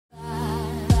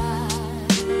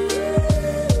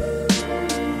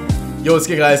Yo, what's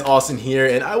good guys, Austin here,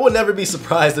 and I will never be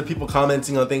surprised at people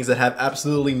commenting on things that have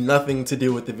absolutely nothing to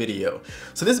do with the video.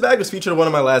 So this bag was featured in one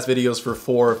of my last videos for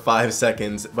 4 or 5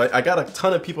 seconds, but I got a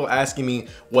ton of people asking me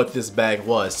what this bag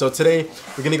was. So today,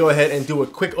 we're gonna go ahead and do a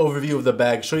quick overview of the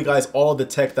bag, show you guys all the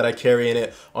tech that I carry in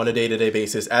it on a day-to-day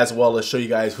basis, as well as show you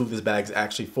guys who this bag is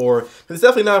actually for. It's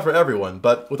definitely not for everyone,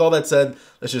 but with all that said,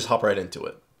 let's just hop right into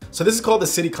it. So this is called the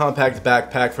City Compact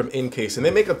Backpack from Incase, and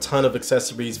they make a ton of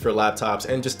accessories for laptops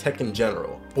and just tech in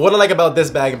general. But what I like about this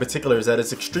bag in particular is that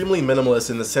it's extremely minimalist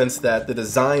in the sense that the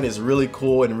design is really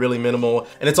cool and really minimal,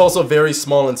 and it's also very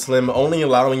small and slim, only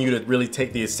allowing you to really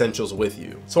take the essentials with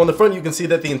you. So on the front you can see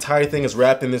that the entire thing is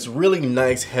wrapped in this really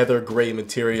nice heather gray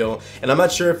material, and I'm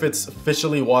not sure if it's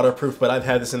officially waterproof, but I've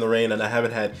had this in the rain and I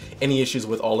haven't had any issues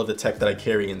with all of the tech that I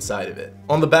carry inside of it.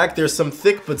 On the back there's some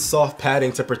thick but soft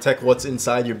padding to protect what's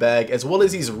inside your bag, as well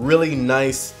as these really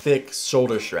nice thick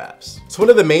shoulder straps. So one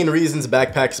of the main reasons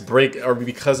backpacks break are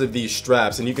because of these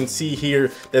straps, and you can see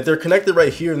here that they're connected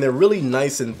right here and they're really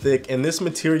nice and thick, and this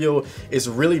material is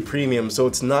really premium, so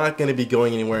it's not going to be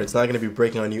going anywhere. It's not going to be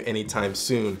breaking on you anytime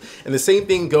soon. And the same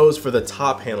thing goes for the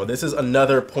top handle. This is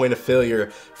another point of failure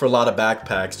for a lot of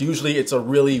backpacks. Usually it's a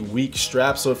really weak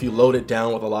strap, so if you load it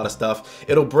down with a lot of stuff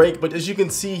it'll break, but as you can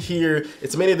see here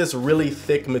it's made of this really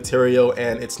thick material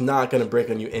and it's not going to break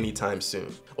on you anytime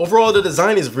soon. Overall, the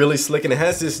design is really slick and it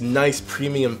has this nice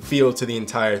premium feel to the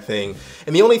entire thing.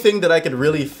 And the only thing that I could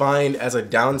really find as a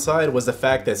downside was the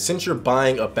fact that since you're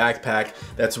buying a backpack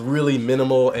that's really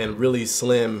minimal and really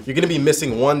slim, you're going to be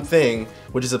missing one thing,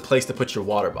 which is a place to put your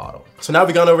water bottle. So now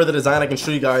we've gone over the design, I can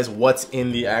show you guys what's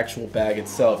in the actual bag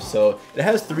itself. So it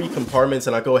has 3 compartments,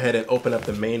 and I'll go ahead and open up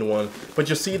the main one, but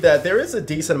you'll see that there is a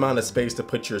decent amount of space to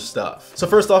put your stuff. So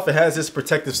first off, it has this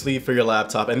protective sleeve for your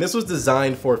laptop, and this was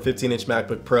designed for a 15-inch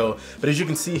MacBook Pro, but as you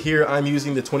can see here, I'm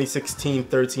using the 2016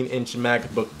 13-inch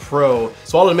MacBook Pro.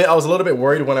 So I'll admit I was a little bit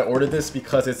worried when I ordered this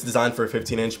because it's designed for a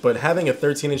 15-inch, but having a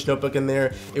 13-inch notebook in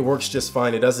there, it works just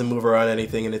fine. It doesn't move around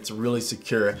anything and it's really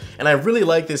secure. And I really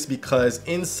like this because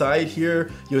inside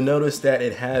here, you'll notice that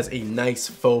it has a nice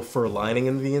faux fur lining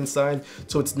in the inside,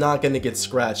 so it's not going to get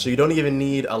scratched. So you don't even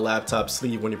need a laptop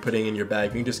sleeve when you're putting it in your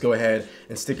bag. You can just go ahead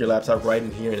and stick your laptop right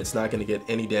in here and it's not going to get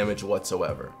any damage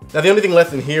whatsoever. Now the only thing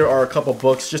left in here are a couple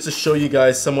books, just to show you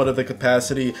guys somewhat of the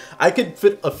capacity. I could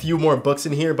fit a few more books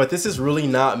in here, but this is really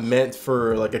not meant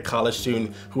for like a college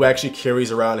student who actually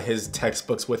carries around his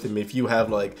textbooks with him. If you have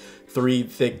like 3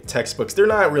 thick textbooks, they're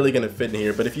not really going to fit in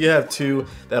here, but if you have 2,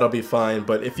 that'll be fine.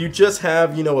 But if you just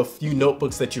have, you know, a few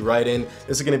notebooks that you write in,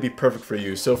 this is going to be perfect for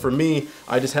you. So for me,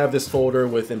 I just have this folder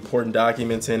with important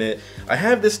documents in it. I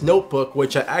have this notebook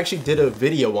which I actually did a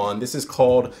video on. This is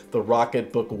called the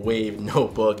Rocketbook Wave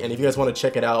notebook, and if you guys want to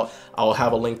check it out, I'll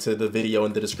have a link to the video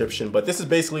in the description. But this is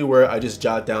basically where I just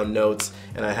jot down notes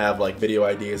and I have like video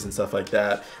ideas and stuff like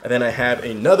that. And then I have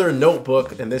another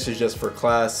notebook, and this is just for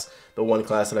class, the one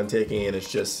class that I'm taking, and it's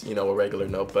just, you know, a regular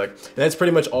notebook. And that's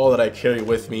pretty much all that I carry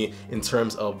with me in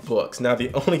terms of books. Now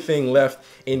the only thing left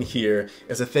in here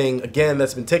is a thing, again,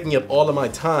 that's been taking up all of my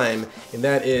time, and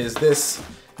that is this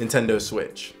Nintendo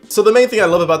Switch. So the main thing I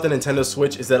love about the Nintendo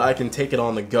Switch is that I can take it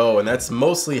on the go, and that's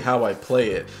mostly how I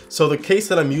play it. So the case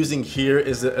that I'm using here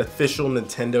is the official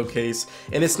Nintendo case,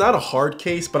 and it's not a hard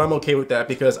case, but I'm okay with that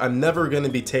because I'm never going to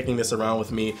be taking this around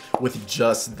with me with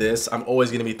just this. I'm always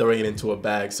going to be throwing it into a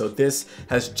bag. So this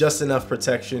has just enough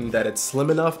protection that it's slim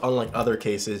enough, unlike other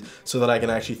cases, so that I can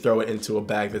actually throw it into a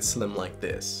bag that's slim like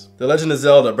this. The Legend of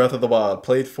Zelda Breath of the Wild,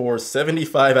 played for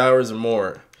 75 hours or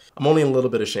more. I'm only a little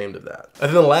bit ashamed of that. And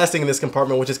then the last thing in this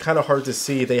compartment, which is kind of hard to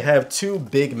see, they have 2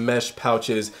 big mesh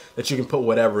pouches that you can put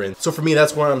whatever in. So for me,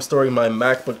 that's where I'm storing my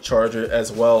MacBook charger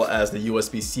as well as the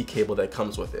USB-C cable that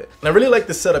comes with it. And I really like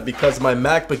this setup because my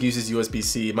MacBook uses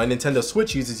USB-C, my Nintendo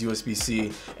Switch uses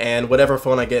USB-C, and whatever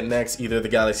phone I get next, either the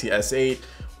Galaxy S8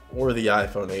 or the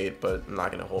iPhone 8, but I'm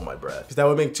not gonna hold my breath because that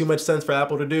would make too much sense for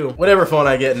Apple to do. Whatever phone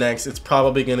I get next, it's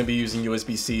probably gonna be using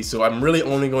USB-C, so I'm really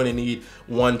only going to need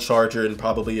one charger and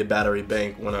probably a battery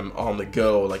bank when I'm on the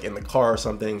go, like in the car or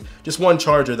something. Just one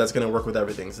charger that's gonna work with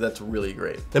everything, so that's really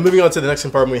great. Then moving on to the next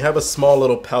compartment, we have a small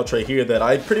little pouch right here that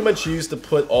I pretty much use to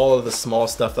put all of the small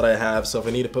stuff that I have. So if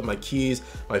I need to put my keys,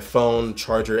 my phone,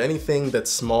 charger, anything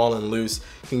that's small and loose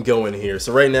can go in here.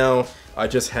 So right now, I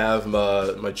just have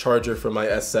my charger for my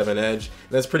S7 Edge,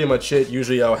 and that's pretty much it.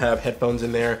 Usually I'll have headphones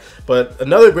in there, but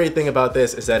another great thing about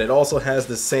this is that it also has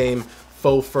the same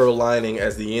faux fur lining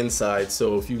as the inside,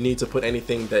 so if you need to put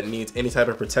anything that needs any type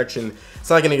of protection,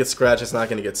 it's not going to get scratched, it's not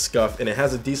going to get scuffed, and it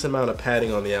has a decent amount of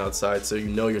padding on the outside, so you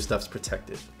know your stuff's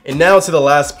protected. And now to the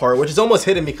last part, which is almost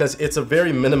hidden because it's a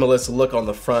very minimalist look on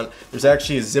the front. There's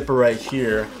actually a zipper right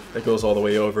here that goes all the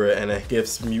way over it, and it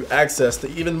gives you access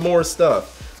to even more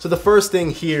stuff. So the first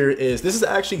thing here is this is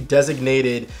actually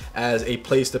designated as a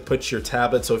place to put your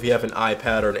tablet. So if you have an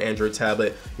iPad or an Android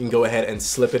tablet, you can go ahead and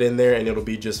slip it in there and it'll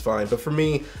be just fine. But for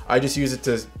me, I just use it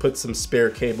to put some spare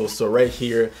cables. So right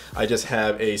here, I just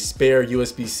have a spare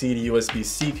USB-C to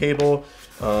USB-C cable,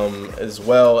 as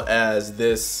well as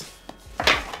this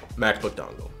MacBook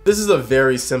dongle. This is a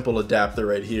very simple adapter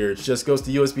right here. It just goes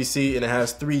to USB-C and it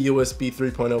has 3 USB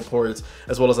 3.0 ports,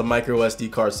 as well as a micro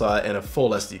SD card slot and a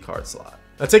full SD card slot.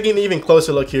 Now taking an even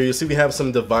closer look here, you'll see we have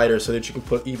some dividers so that you can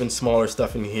put even smaller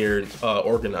stuff in here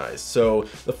organized. So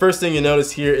the first thing you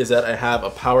notice here is that I have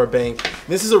a power bank.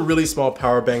 This is a really small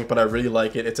power bank, but I really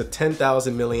like it. It's a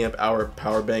 10,000 milliamp hour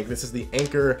power bank. This is the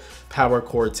Anker Power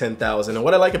Cord 10,000. And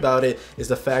what I like about it is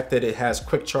the fact that it has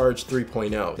quick charge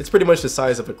 3.0. It's pretty much the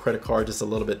size of a credit card, just a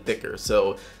little bit thicker.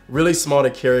 So really small to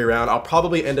carry around. I'll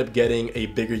probably end up getting a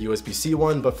bigger USB-C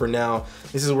one, but for now,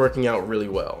 this is working out really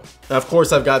well. Now, of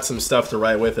course, I've got some stuff to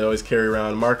write with. I always carry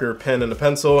around a marker, pen, and a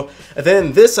pencil. And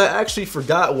then this I actually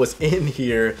forgot was in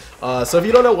here. So if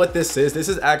you don't know what this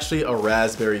is actually a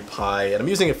Raspberry Pi, and I'm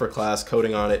using it for class,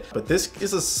 coding on it. But this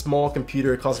is a small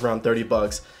computer. It costs around 30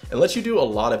 bucks and lets you do a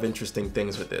lot of interesting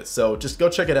things with it. So just go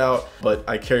check it out. But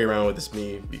I carry around with this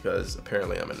me because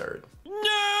apparently I'm a nerd.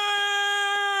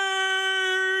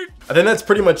 And then that's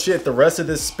pretty much it. The rest of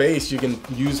this space you can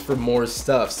use for more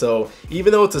stuff. So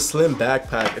even though it's a slim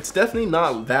backpack, it's definitely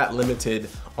not that limited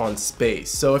on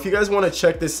space. So if you guys want to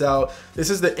check this out, this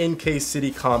is the Incase City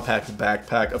Compact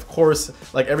Backpack. Of course,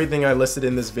 like everything I listed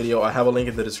in this video, I have a link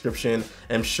in the description.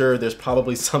 I'm sure there's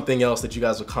probably something else that you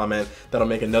guys will comment that I'll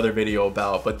make another video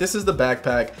about. But this is the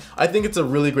backpack. I think it's a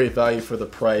really great value for the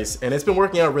price, and it's been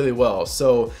working out really well.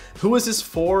 So who is this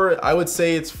for? I would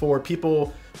say it's for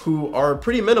people who are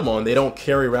pretty minimal and they don't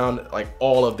carry around like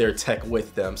all of their tech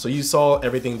with them. So you saw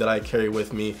everything that I carry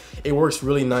with me. It works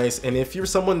really nice. And if you're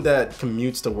someone that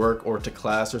commutes to work or to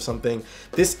class or something,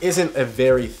 this isn't a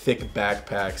very thick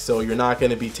backpack. So you're not going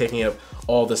to be taking up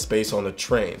all the space on the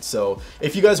train. So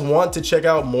if you guys want to check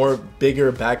out more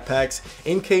bigger backpacks,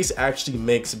 Incase actually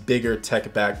makes bigger tech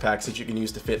backpacks that you can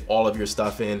use to fit all of your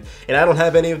stuff in. And I don't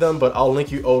have any of them, but I'll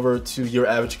link you over to Your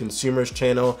Average Consumer's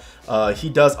channel. He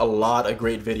does a lot of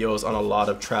great videos on a lot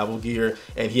of travel gear,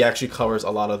 and he actually covers a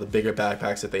lot of the bigger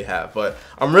backpacks that they have. But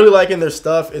I'm really liking their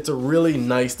stuff. It's a really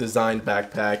nice designed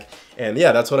backpack, and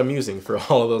yeah, that's what I'm using for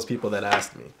all of those people that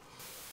asked me.